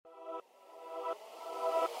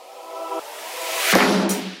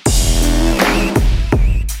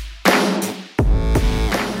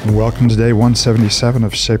Welcome to day 177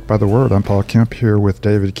 of Shaped by the Word. I'm Paul Kemp here with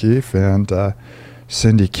David Keefe and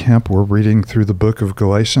Cindy Kemp. We're reading through the book of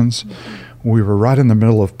Galatians. We were right in the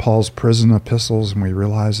middle of Paul's prison epistles, and we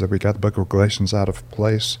realized that we got the book of Galatians out of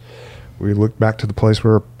place. We looked back to the place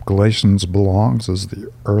where Galatians belongs as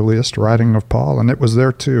the earliest writing of Paul, and it was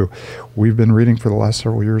there too. We've been reading for the last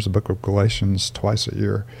several years the book of Galatians twice a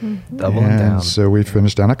year. Doubling down. So we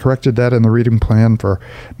finished down. I corrected that in the reading plan for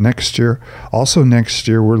next year. Also next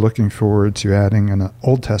year, we're looking forward to adding an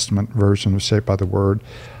Old Testament version of Shaped by the Word.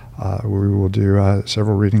 We will do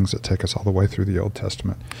several readings that take us all the way through the Old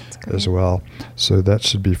Testament as well. So that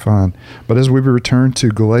should be fun. But as we return to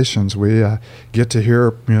Galatians, we get to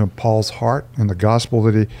hear Paul's heart and the gospel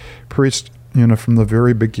that he preached from the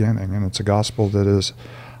very beginning. And it's a gospel that is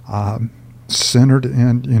centered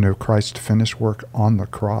in Christ's finished work on the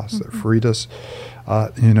cross that freed us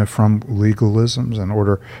from legalisms in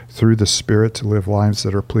order through the Spirit to live lives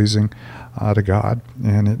that are pleasing to God,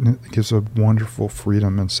 and it gives a wonderful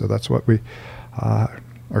freedom. And so that's what we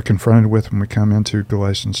are confronted with when we come into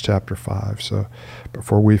Galatians chapter 5. So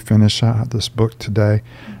before we finish this book today,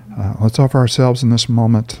 let's offer ourselves in this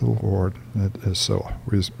moment to the Lord. It is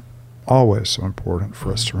always so important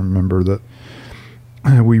for us to remember that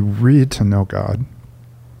we read to know God.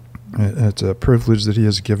 It's a privilege that He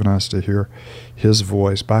has given us to hear His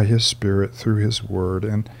voice by His Spirit through His Word,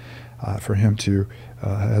 and for Him to,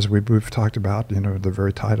 as we've talked about, the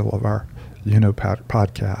very title of our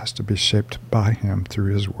podcast, to be shaped by Him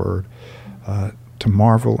through His Word, to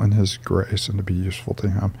marvel in His grace and to be useful to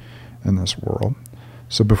Him in this world.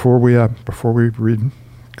 So before we read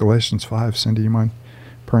Galatians 5, Cindy, you mind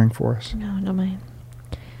praying for us? No, don't mind.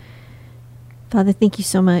 Father, thank you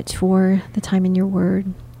so much for the time in your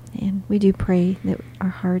Word. And we do pray that our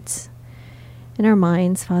hearts and our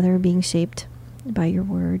minds, Father, are being shaped by your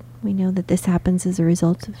Word. We know that this happens as a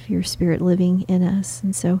result of your Spirit living in us.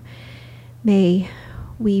 And so may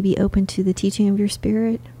we be open to the teaching of your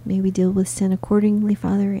Spirit. May we deal with sin accordingly,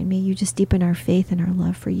 Father. And may you just deepen our faith and our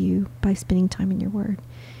love for you by spending time in your Word.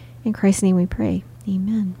 In Christ's name we pray.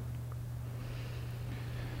 Amen.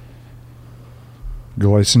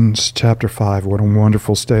 Galatians chapter 5, what a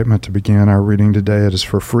wonderful statement to begin our reading today. It is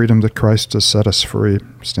for freedom that Christ has set us free.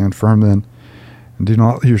 Stand firm then, and do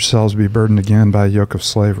not let yourselves be burdened again by a yoke of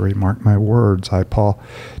slavery. Mark my words. I, Paul,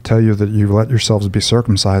 tell you that you let yourselves be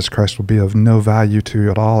circumcised. Christ will be of no value to you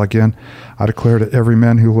at all. Again, I declare to every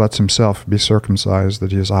man who lets himself be circumcised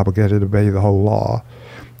that he is obligated to obey the whole law.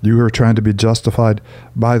 You who are trying to be justified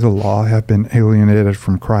by the law have been alienated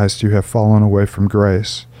from Christ. You have fallen away from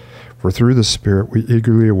grace. For through the Spirit we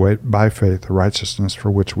eagerly await by faith the righteousness for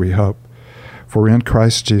which we hope. For in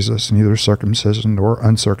Christ Jesus neither circumcision nor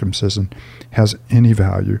uncircumcision has any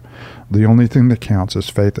value. The only thing that counts is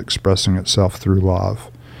faith expressing itself through love.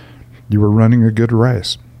 You are running a good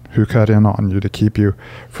race. Who cut in on you to keep you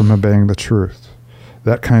from obeying the truth?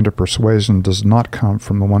 That kind of persuasion does not come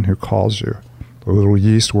from the one who calls you. The little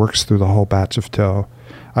yeast works through the whole batch of dough.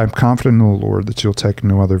 I am confident in the Lord that you'll take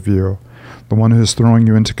no other view. The one who is throwing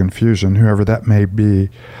you into confusion, whoever that may be,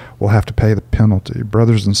 will have to pay the penalty.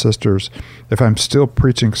 Brothers and sisters, if I'm still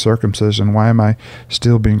preaching circumcision, why am I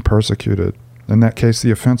still being persecuted? In that case,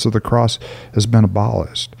 the offense of the cross has been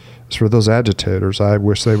abolished. As for those agitators, I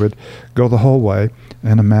wish they would go the whole way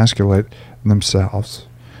and emasculate themselves.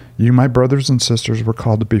 You, my brothers and sisters, were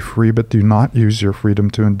called to be free, but do not use your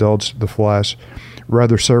freedom to indulge the flesh.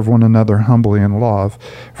 Rather serve one another humbly in love,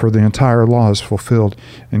 for the entire law is fulfilled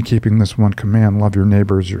in keeping this one command: love your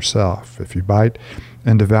neighbor as yourself. If you bite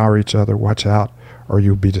and devour each other, watch out, or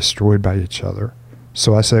you'll be destroyed by each other.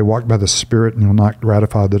 So I say, walk by the Spirit, and you'll not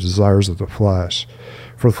gratify the desires of the flesh.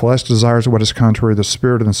 For the flesh desires what is contrary to the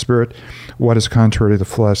Spirit, and the Spirit what is contrary to the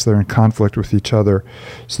flesh. They're in conflict with each other,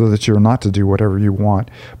 so that you're not to do whatever you want.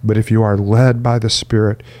 But if you are led by the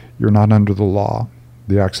Spirit, you're not under the law.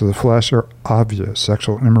 The acts of the flesh are obvious: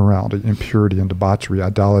 sexual immorality, impurity and debauchery,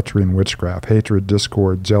 idolatry and witchcraft, hatred,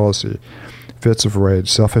 discord, jealousy, fits of rage,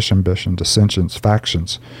 selfish ambition, dissensions,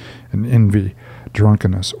 factions, and envy,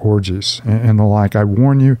 drunkenness, orgies, and the like. I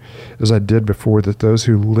warn you, as I did before, that those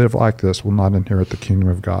who live like this will not inherit the kingdom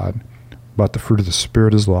of God. But the fruit of the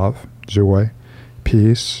Spirit is love, joy,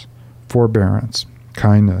 peace, forbearance,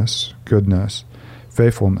 kindness, goodness,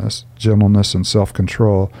 faithfulness, gentleness, and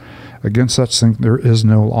self-control. Against such things there is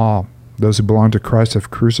no law. Those who belong to Christ have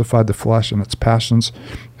crucified the flesh and its passions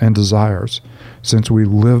and desires. Since we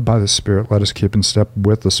live by the Spirit, let us keep in step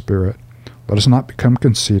with the Spirit. Let us not become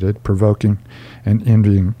conceited, provoking, and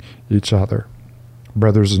envying each other.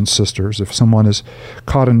 Brothers and sisters, if someone is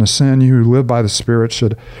caught in a sin, you who live by the Spirit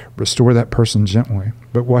should restore that person gently.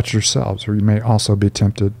 But watch yourselves, or you may also be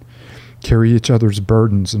tempted. Carry each other's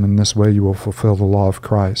burdens, and in this way you will fulfill the law of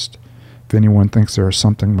Christ. If anyone thinks they are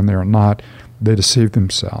something when they are not, they deceive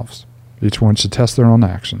themselves. Each one should test their own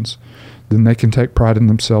actions. Then they can take pride in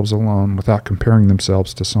themselves alone without comparing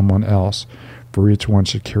themselves to someone else, for each one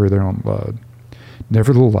should carry their own load.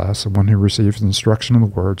 Nevertheless, the one who receives instruction in the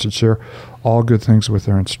word should share all good things with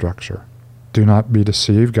their instructor. Do not be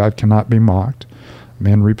deceived. God cannot be mocked.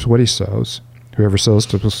 Man reaps what he sows. Whoever sows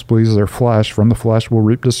to please their flesh from the flesh will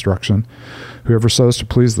reap destruction. Whoever sows to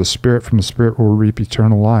please the Spirit from the Spirit will reap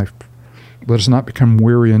eternal life. Let us not become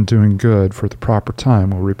weary in doing good, for at the proper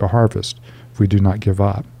time we'll reap a harvest if we do not give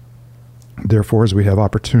up. Therefore, as we have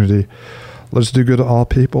opportunity, let us do good to all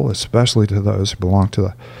people, especially to those who belong to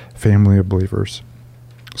the family of believers.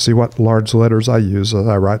 See what large letters I use as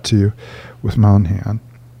I write to you with my own hand.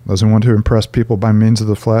 Those who want to impress people by means of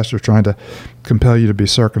the flesh are trying to compel you to be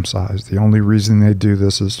circumcised. The only reason they do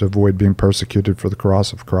this is to avoid being persecuted for the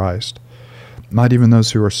cross of Christ. Not even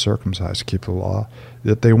those who are circumcised keep the law,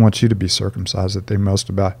 yet they want you to be circumcised, that they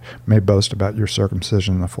may boast about your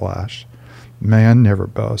circumcision in the flesh. Man never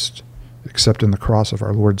boasts, except in the cross of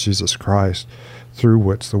our Lord Jesus Christ, through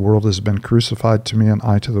which the world has been crucified to me and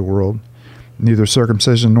I to the world. Neither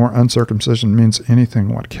circumcision nor uncircumcision means anything.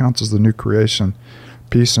 What counts is the new creation.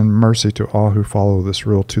 Peace and mercy to all who follow this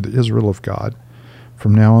rule, to the Israel of God.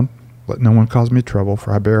 From now on, let no one cause me trouble,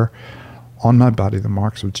 for I bear on my body the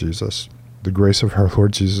marks of Jesus. The grace of our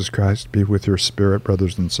Lord Jesus Christ be with your spirit,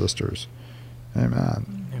 brothers and sisters.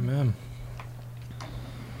 Amen. Amen.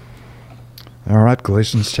 All right,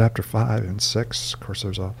 Galatians chapter 5 and 6. Of course,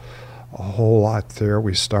 there's a whole lot there.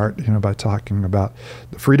 We start, by talking about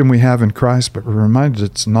the freedom we have in Christ, but we're reminded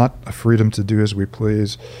it's not a freedom to do as we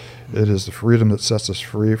please. It is the freedom that sets us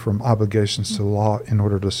free from obligations to law in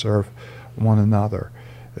order to serve one another.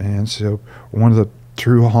 And so one of the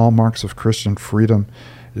true hallmarks of Christian freedom,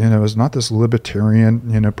 is not this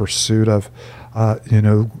libertarian, pursuit of,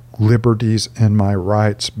 liberties and my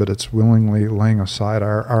rights, but it's willingly laying aside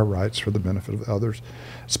our rights for the benefit of others,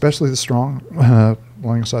 especially the strong,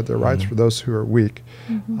 laying aside their rights for those who are weak,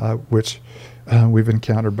 which we've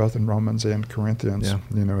encountered both in Romans and Corinthians,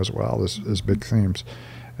 as well as big themes.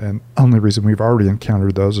 And only reason we've already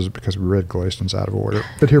encountered those is because we read Galatians out of order.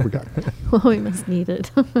 But here we go. Well, we must need it.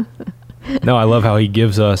 No, I love how he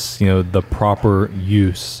gives us, the proper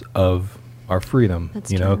use of our freedom.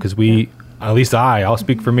 That's because true. at least I'll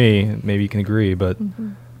speak for me, maybe you can agree, but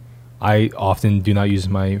I often do not use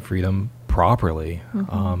my freedom properly.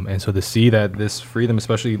 And so to see that this freedom,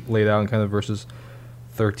 especially laid out in kind of verses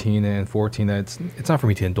 13 and 14, that it's not for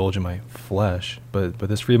me to indulge in my flesh, but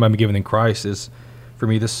this freedom I'm given in Christ is for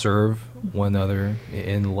me to serve one another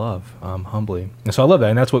in love, humbly. And so I love that.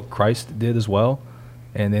 And that's what Christ did as well.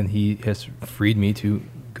 And then he has freed me to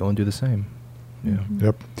go and do the same. Yeah.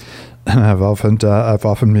 Yep. I've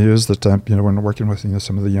often mused that, when working with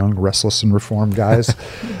some of the young, restless and reformed guys,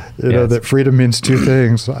 that freedom means two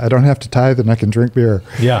things. I don't have to tithe and I can drink beer.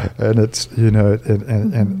 Yeah. And it's,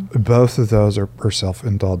 and both of those are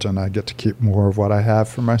self-indulgent. I get to keep more of what I have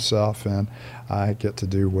for myself, and I get to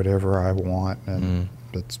do whatever I want, and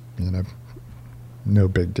it's, no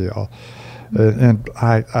big deal. And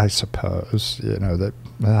I suppose,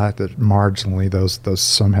 that marginally those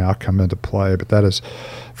somehow come into play, but that is,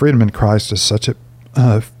 freedom in Christ is such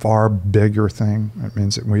a far bigger thing. It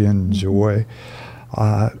means that we enjoy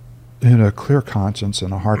a clear conscience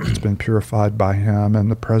and a heart that's been purified by Him,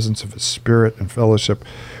 and the presence of His Spirit and fellowship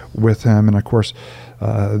with Him. And of course,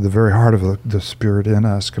 the very heart of the Spirit in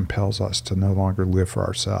us compels us to no longer live for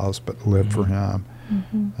ourselves, but live for Him.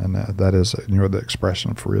 And that is, the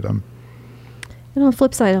expression of freedom. And on the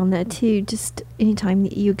flip side on that too, just anytime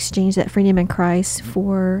that you exchange that freedom in Christ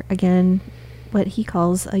for, again, what he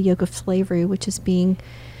calls a yoke of slavery, which is being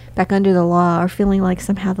back under the law or feeling like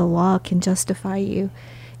somehow the law can justify you,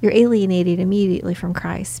 you're alienated immediately from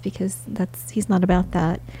Christ, because he's not about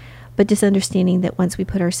that. But just understanding that once we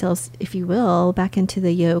put ourselves, if you will, back into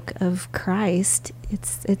the yoke of Christ,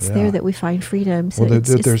 it's there that we find freedom. So it's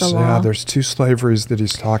the law. There's two slaveries that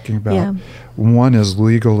he's talking about. Yeah. One is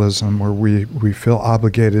legalism, where we feel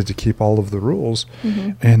obligated to keep all of the rules,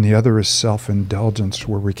 and the other is self-indulgence,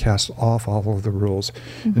 where we cast off all of the rules.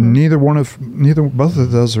 And both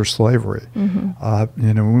of those are slavery.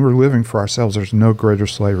 When we're living for ourselves, there's no greater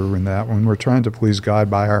slavery than that. When we're trying to please God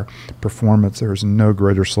by our performance, there's no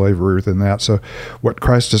greater slavery than that. So what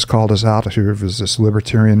Christ has called us out to is this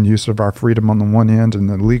libertarian use of our freedom on the one end and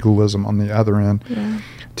the legalism on the other end,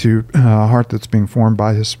 to a heart that's being formed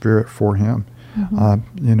by His Spirit for Him,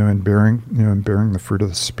 and bearing the fruit of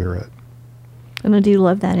the Spirit. And I do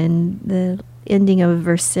love that in the ending of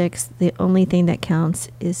verse 6, the only thing that counts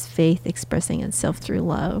is faith expressing itself through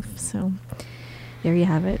love. So there you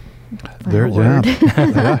have it. There, Final word.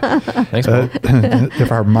 yeah. Thanks, Paul. If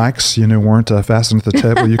our mics, weren't fastened at the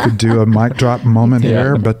table, you could do a mic drop moment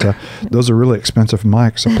here. But those are really expensive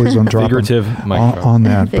mics, so please don't drop Figurative mic drop. on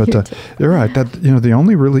that. But you're right. That the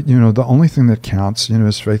only really, the only thing that counts,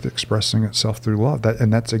 is faith expressing itself through love.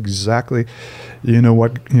 And that's exactly,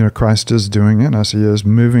 what Christ is doing in us. He is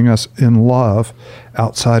moving us in love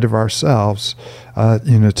outside of ourselves,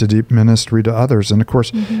 to deep ministry to others. And of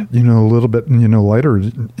course, a little bit, later,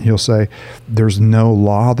 he'll say, there's no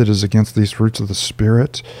law that is against these fruits of the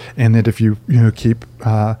Spirit, and that if you, keep,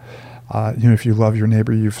 if you love your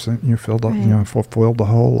neighbor, you've fulfilled the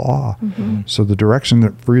whole law. So the direction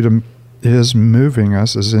that freedom is moving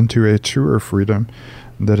us is into a truer freedom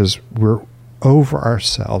that is, we're over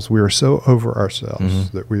ourselves. We are so over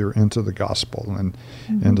ourselves that we are into the gospel and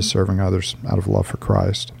into serving others out of love for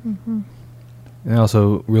Christ. And I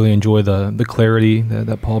also really enjoy the clarity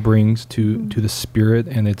that Paul brings to the Spirit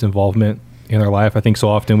and its involvement in our life. I think so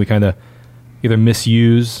often we kind of either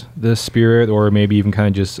misuse the Spirit or maybe even kind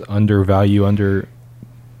of just undervalue, under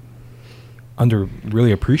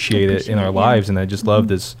really appreciate it in our lives. And I just love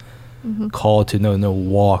this call to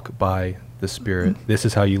walk by the Spirit. This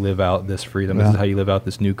is how you live out this freedom. This is how you live out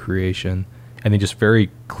this new creation. And he just very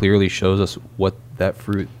clearly shows us what that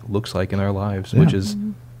fruit looks like in our lives, which is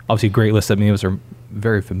obviously a great list that many of us are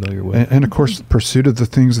very familiar with. And of course, the pursuit of the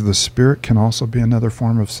things of the Spirit can also be another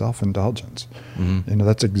form of self-indulgence.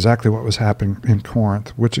 That's exactly what was happening in Corinth,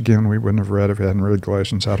 which again, we wouldn't have read if we hadn't read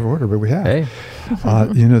Galatians out of order, but we have. Hey.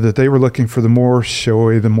 That they were looking for the more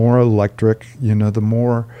showy, the more electric, the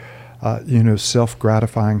more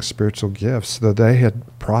self-gratifying spiritual gifts, that they had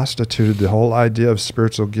prostituted the whole idea of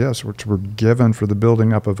spiritual gifts, which were given for the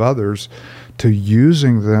building up of others, to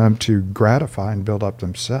using them to gratify and build up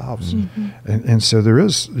themselves. And so there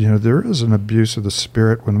is an abuse of the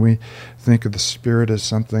Spirit when we think of the Spirit as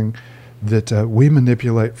something that we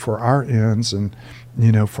manipulate for our ends and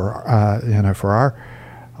for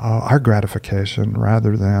our gratification,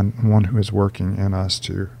 rather than one who is working in us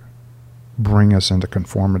to bring us into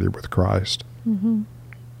conformity with Christ. And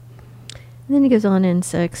then he goes on in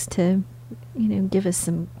 6 to, give us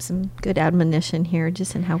some good admonition here,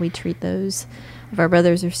 just in how we treat those of our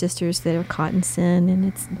brothers or sisters that are caught in sin, and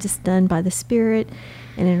it's just done by the Spirit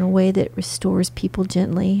and in a way that restores people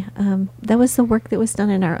gently. That was the work that was done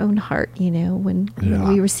in our own heart, when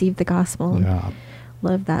we received the gospel.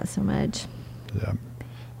 Love that so much. Yeah.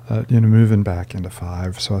 Moving back into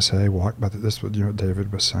 5, so I say, walk by this is what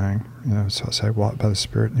David was saying. So I say, walk by the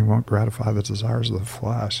Spirit, and you won't gratify the desires of the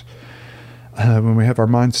flesh. When we have our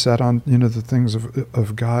mind set on the things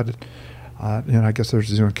of God, I guess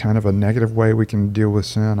there's kind of a negative way we can deal with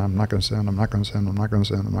sin. I'm not going to sin. I'm not going to sin. I'm not going to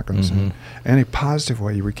sin. I'm not going to sin. Any positive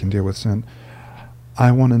way we can deal with sin.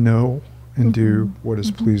 I want to know and do what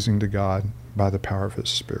is pleasing to God by the power of His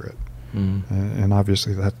Spirit. And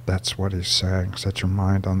obviously that's what he's saying. Set your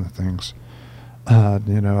mind on the things,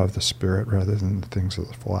 of the Spirit rather than the things of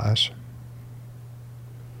the flesh.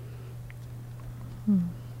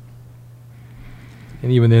 And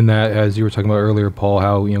even in that, as you were talking about earlier, Paul,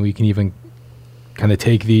 how we can even kind of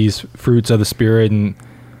take these fruits of the Spirit and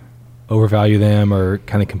overvalue them or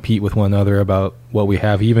kind of compete with one another about what we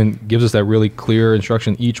have. He even gives us that really clear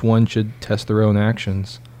instruction. Each one should test their own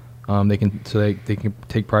actions. They can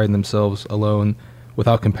take pride in themselves alone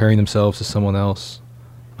without comparing themselves to someone else.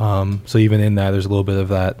 So even in that, there's a little bit of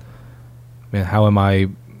that. Man, how am I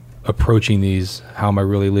approaching these? How am I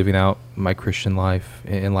really living out my Christian life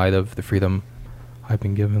in light of the freedom I've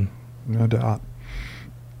been given? No doubt.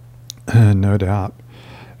 No doubt.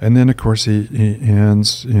 And then, of course, he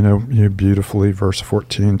ends, beautifully, verse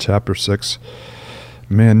 14, chapter 6.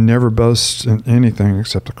 Man never boasts in anything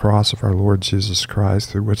except the cross of our Lord Jesus Christ,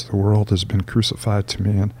 through which the world has been crucified to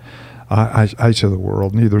me. And I to the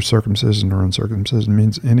world, neither circumcision nor uncircumcision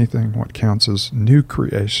means anything. What counts is new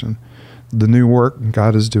creation, the new work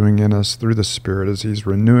God is doing in us through the Spirit as He's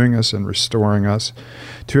renewing us and restoring us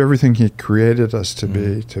to everything He created us to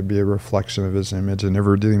be a reflection of His image, and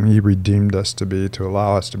everything He redeemed us to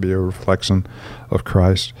allow us to be a reflection of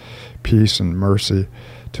Christ, peace and mercy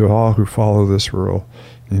to all who follow this rule,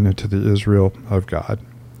 to the Israel of God.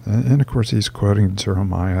 And of course, he's quoting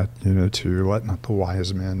Jeremiah, to let not the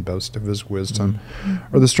wise man boast of his wisdom,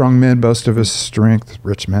 or the strong man boast of his strength,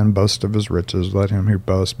 rich man boast of his riches. Let him who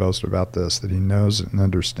boast about this, that he knows and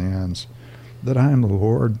understands that I am the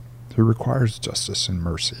Lord who requires justice and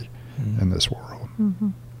mercy in this world.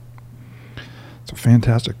 It's a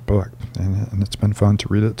fantastic book, and it's been fun to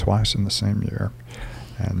read it twice in the same year.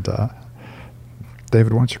 And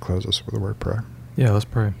David, why don't you close us with a word of prayer? Yeah, let's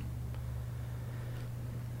pray.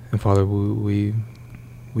 And Father, we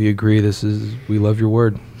agree we love your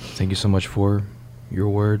word. Thank you so much for your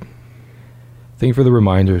word. Thank you for the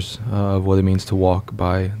reminders of what it means to walk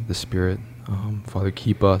by the Spirit. Father,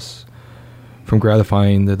 keep us from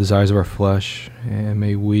gratifying the desires of our flesh, and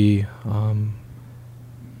may we,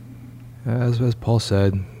 as Paul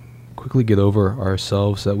said, quickly get over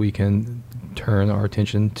ourselves so that we can turn our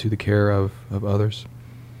attention to the care of others.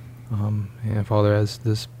 And Father, as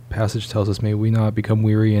this passage tells us, may we not become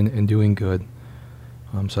weary in doing good,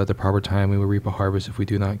 so at the proper time we will reap a harvest if we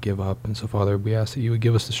do not give up. And so, Father, we ask that you would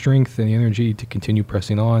give us the strength and the energy to continue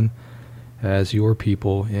pressing on as your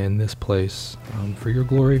people in this place, for your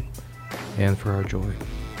glory and for our joy.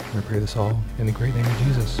 We pray this all in the great name of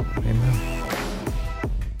Jesus. Amen.